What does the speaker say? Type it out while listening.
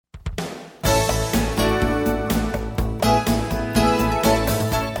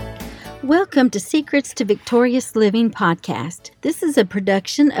Welcome to Secrets to Victorious Living podcast. This is a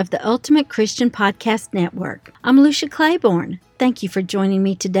production of the Ultimate Christian Podcast Network. I'm Lucia Claiborne. Thank you for joining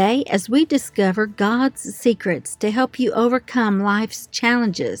me today as we discover God's secrets to help you overcome life's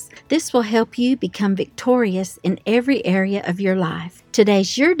challenges. This will help you become victorious in every area of your life.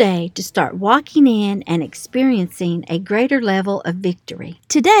 Today's your day to start walking in and experiencing a greater level of victory.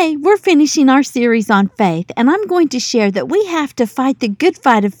 Today, we're finishing our series on faith, and I'm going to share that we have to fight the good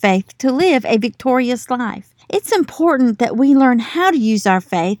fight of faith to live a victorious life. It's important that we learn how to use our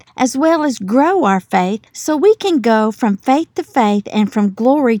faith as well as grow our faith so we can go from faith to faith and from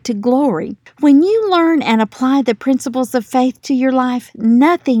glory to glory. When you learn and apply the principles of faith to your life,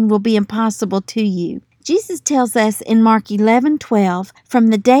 nothing will be impossible to you. Jesus tells us in Mark 11:12, "From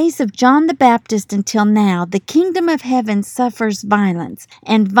the days of John the Baptist until now, the kingdom of heaven suffers violence,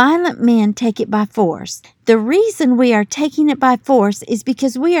 and violent men take it by force." The reason we are taking it by force is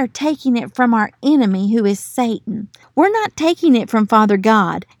because we are taking it from our enemy, who is Satan. We're not taking it from Father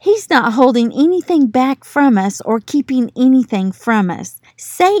God. He's not holding anything back from us or keeping anything from us.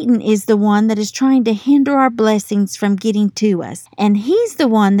 Satan is the one that is trying to hinder our blessings from getting to us, and he's the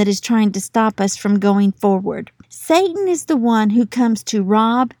one that is trying to stop us from going forward. Satan is the one who comes to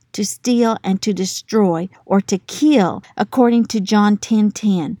rob, to steal, and to destroy, or to kill, according to John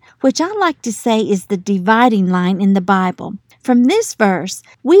 10:10, which I like to say is the dividing line in the Bible. From this verse,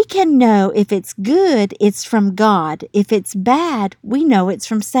 we can know if it's good, it's from God. If it's bad, we know it's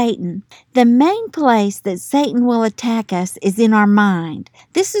from Satan. The main place that Satan will attack us is in our mind.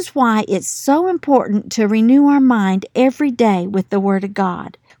 This is why it's so important to renew our mind every day with the Word of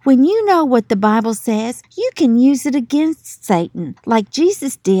God. When you know what the Bible says, you can use it against Satan, like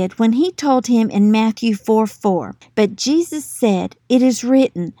Jesus did when he told him in Matthew 4:4. But Jesus said, "It is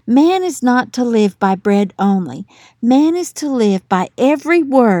written, man is not to live by bread only. Man is to live by every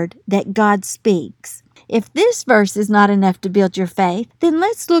word that God speaks." If this verse is not enough to build your faith, then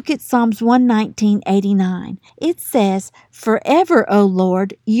let's look at Psalms 119:89. It says, "Forever, O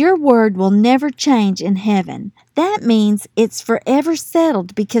Lord, your word will never change in heaven." That means it's forever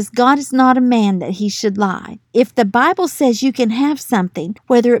settled because God is not a man that he should lie. If the Bible says you can have something,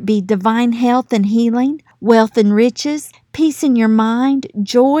 whether it be divine health and healing, wealth and riches, peace in your mind,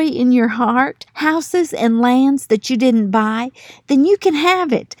 joy in your heart, houses and lands that you didn't buy, then you can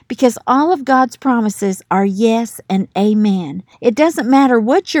have it because all of God's promises are yes and amen. It doesn't matter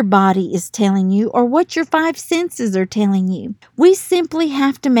what your body is telling you or what your five senses are telling you. We simply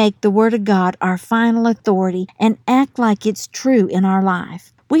have to make the Word of God our final authority and act like it's true in our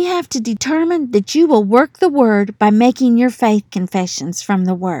life. We have to determine that you will work the Word by making your faith confessions from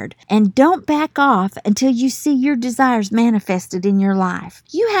the Word. And don't back off until you see your desires manifested in your life.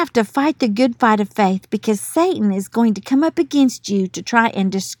 You have to fight the good fight of faith because Satan is going to come up against you to try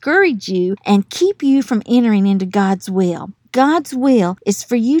and discourage you and keep you from entering into God's will. God's will is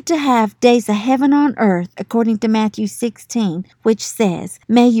for you to have days of heaven on earth, according to Matthew 16, which says,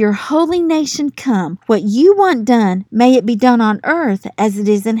 "May your holy nation come. What you want done, may it be done on earth as it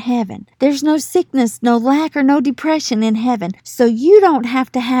is in heaven." There's no sickness, no lack, or no depression in heaven, so you don't have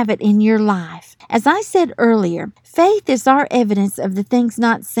to have it in your life. As I said earlier, faith is our evidence of the things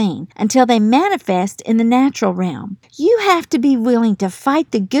not seen until they manifest in the natural realm. You have to be willing to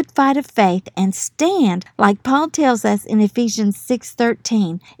fight the good fight of faith and stand, like Paul tells us in Ephesians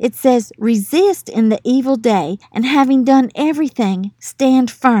 6:13. It says, "Resist in the evil day, and having done everything,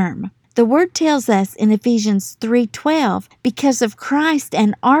 stand firm." The Word tells us in Ephesians 3:12, because of Christ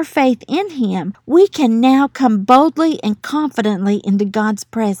and our faith in Him, we can now come boldly and confidently into God's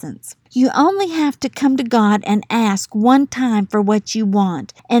presence. You only have to come to God and ask one time for what you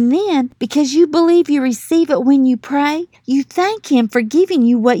want. And then, because you believe you receive it when you pray, you thank Him for giving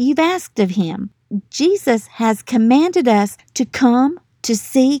you what you've asked of Him. Jesus has commanded us to come, to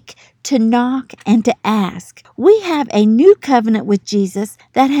seek, to knock, and to ask. We have a new covenant with Jesus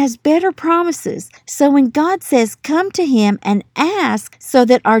that has better promises. So when God says, "Come to Him and ask," so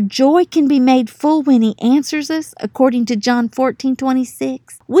that our joy can be made full when He answers us, according to John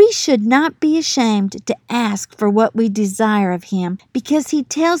 14:26, we should not be ashamed to ask for what we desire of Him because He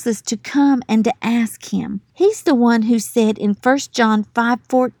tells us to come and to ask Him. He's the one who said in 1 John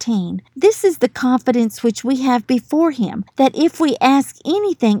 5:14, "This is the confidence which we have before Him, that if we ask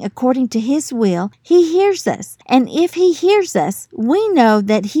anything according to His will, He hears us. And if He hears us, we know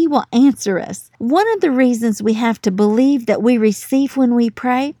that He will answer us." One of the reasons we have to believe that we receive when we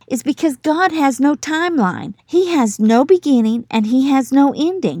pray is because God has no timeline. He has no beginning and He has no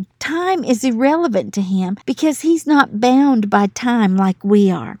ending. Time is irrelevant to Him because He's not bound by time like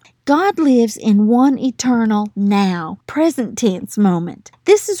we are. God lives in one eternal now, present tense moment.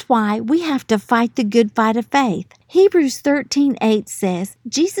 This is why we have to fight the good fight of faith. Hebrews 13:8 says,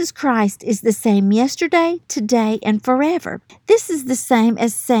 Jesus Christ is the same yesterday, today, and forever. This is the same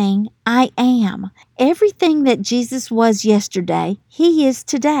as saying, I am. Everything that Jesus was yesterday, He is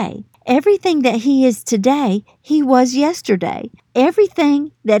today. Everything that He is today, He was yesterday.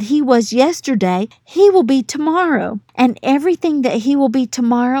 Everything that He was yesterday, He will be tomorrow. And everything that He will be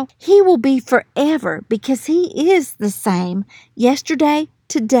tomorrow, He will be forever, because He is the same yesterday,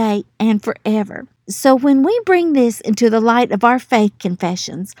 today, and forever. So when we bring this into the light of our faith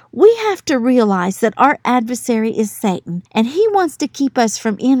confessions, we have to realize that our adversary is Satan, and he wants to keep us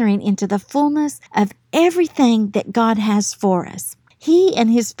from entering into the fullness of everything that God has for us. He and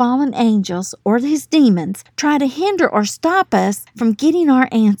his fallen angels, or his demons, try to hinder or stop us from getting our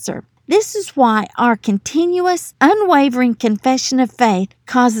answer. This is why our continuous, unwavering confession of faith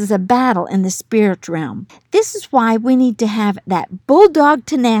causes a battle in the spirit realm. This is why we need to have that bulldog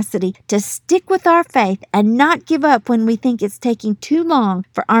tenacity to stick with our faith and not give up when we think it's taking too long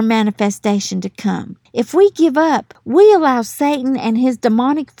for our manifestation to come. If we give up, we allow Satan and his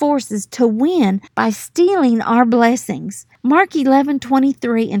demonic forces to win by stealing our blessings. Mark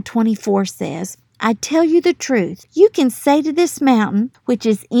 11:23 and 24 says, I tell you the truth, you can say to this mountain, which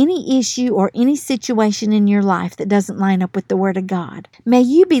is any issue or any situation in your life that doesn't line up with the Word of God, may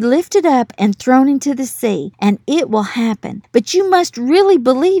you be lifted up and thrown into the sea, and it will happen. But you must really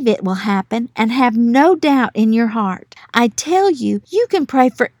believe it will happen and have no doubt in your heart. I tell you, you can pray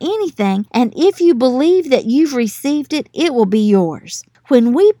for anything, and if you believe that you've received it, it will be yours.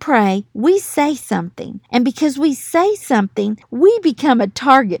 When we pray, we say something, and because we say something, we become a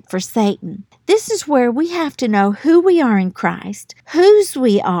target for Satan. This is where we have to know who we are in Christ, whose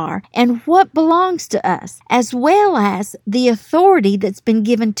we are, and what belongs to us, as well as the authority that's been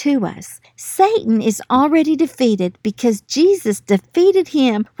given to us. Satan is already defeated because Jesus defeated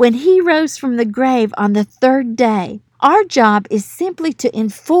him when he rose from the grave on the third day. Our job is simply to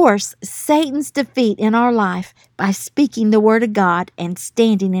enforce Satan's defeat in our life by speaking the Word of God and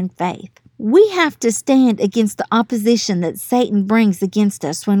standing in faith. We have to stand against the opposition that Satan brings against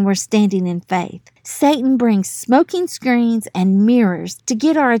us when we're standing in faith. Satan brings smoking screens and mirrors to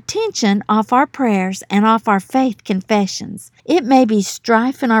get our attention off our prayers and off our faith confessions. It may be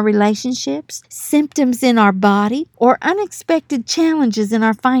strife in our relationships, symptoms in our body, or unexpected challenges in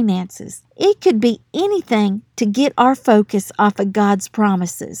our finances. It could be anything to get our focus off of God's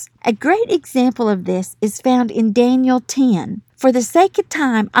promises. A great example of this is found in Daniel 10. For the sake of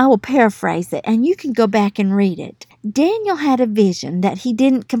time, I will paraphrase it, and you can go back and read it. Daniel had a vision that he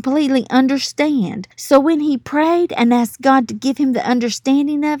didn't completely understand. So when he prayed and asked God to give him the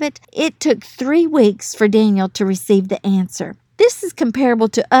understanding of it, it took 3 weeks for Daniel to receive the answer. This is comparable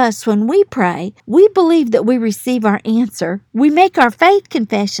to us when we pray. We believe that we receive our answer. We make our faith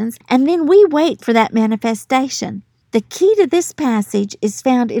confessions, and then we wait for that manifestation. The key to this passage is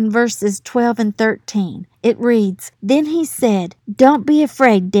found in verses 12 and 13. It reads, Then he said, Don't be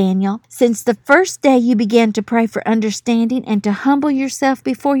afraid, Daniel. Since the first day you began to pray for understanding and to humble yourself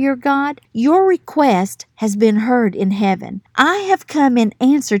before your God, your request has been heard in heaven. I have come in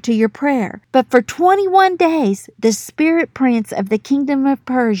answer to your prayer. But for 21 days, the spirit prince of the kingdom of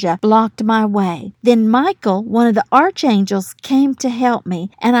Persia blocked my way. Then Michael, one of the archangels, came to help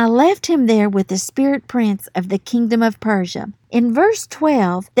me, and I left him there with the spirit prince of the kingdom of Persia. In verse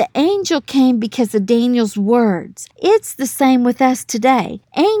 12, the angel came because of Daniel's words. It's the same with us today.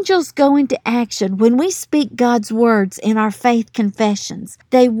 Angels go into action when we speak God's words in our faith confessions.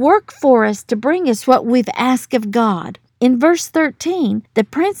 They work for us to bring us what we've asked of God. In verse 13, the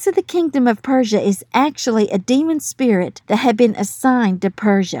prince of the kingdom of Persia is actually a demon spirit that had been assigned to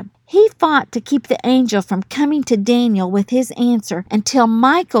Persia. He fought to keep the angel from coming to Daniel with his answer until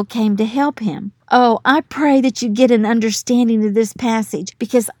Michael came to help him. Oh, I pray that you get an understanding of this passage,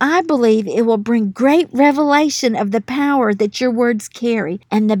 because I believe it will bring great revelation of the power that your words carry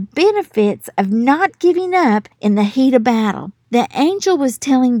and the benefits of not giving up in the heat of battle. The angel was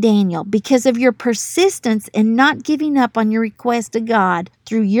telling Daniel, because of your persistence in not giving up on your request to God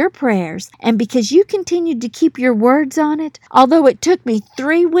through your prayers, and because you continued to keep your words on it, although it took me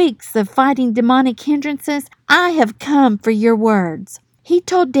 3 weeks of fighting demonic hindrances, I have come for your words. He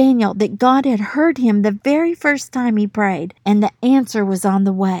told Daniel that God had heard him the very first time he prayed, and the answer was on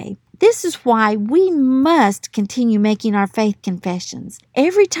the way. This is why we must continue making our faith confessions.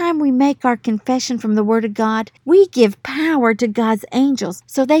 Every time we make our confession from the Word of God, we give power to God's angels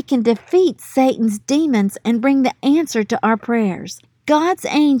so they can defeat Satan's demons and bring the answer to our prayers. God's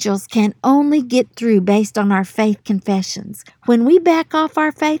angels can only get through based on our faith confessions. When we back off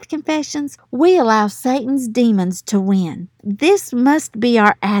our faith confessions, we allow Satan's demons to win. This must be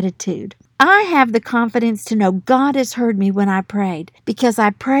our attitude. I have the confidence to know God has heard me when I prayed, because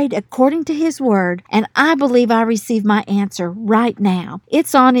I prayed according to His Word, and I believe I received my answer right now.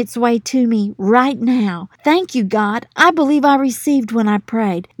 It's on its way to me right now. Thank you, God. I believe I received when I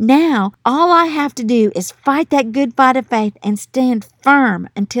prayed. Now, all I have to do is fight that good fight of faith and stand firm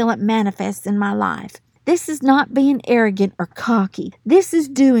until it manifests in my life. This is not being arrogant or cocky. This is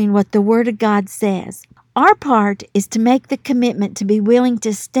doing what the Word of God says. Our part is to make the commitment to be willing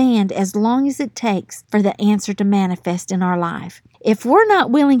to stand as long as it takes for the answer to manifest in our life. If we're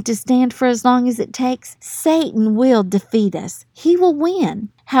not willing to stand for as long as it takes, Satan will defeat us. He will win.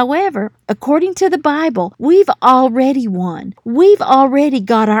 However, according to the Bible, we've already won. We've already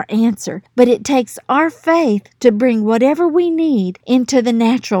got our answer, but it takes our faith to bring whatever we need into the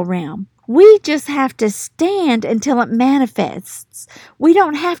natural realm. We just have to stand until it manifests. We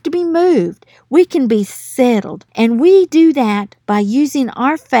don't have to be moved. We can be settled. And we do that by using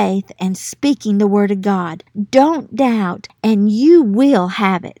our faith and speaking the Word of God. Don't doubt, and you will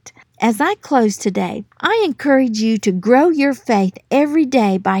have it. As I close today, I encourage you to grow your faith every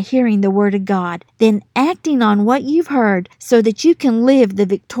day by hearing the Word of God, then acting on what you've heard so that you can live the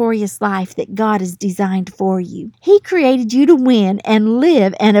victorious life that God has designed for you. He created you to win and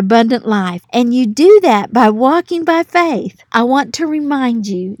live an abundant life, and you do that by walking by faith. I want to remind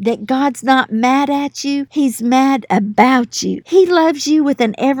you that God's not mad at you. He's mad about you. He loves you with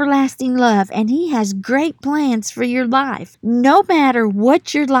an everlasting love, and He has great plans for your life. No matter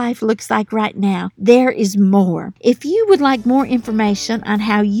what your life looks like right now, there is more. If you would like more information on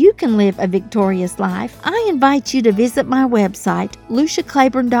how you can live a victorious life, I invite you to visit my website,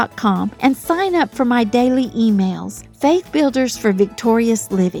 LuciaClaiborne.com, and sign up for my daily emails, Faith Builders for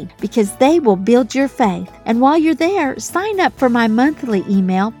Victorious Living, because they will build your faith. And while you're there, sign up for my monthly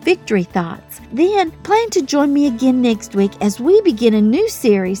email, Victory Thoughts. Then plan to join me again next week as we begin a new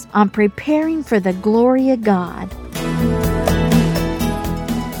series on preparing for the glory of God.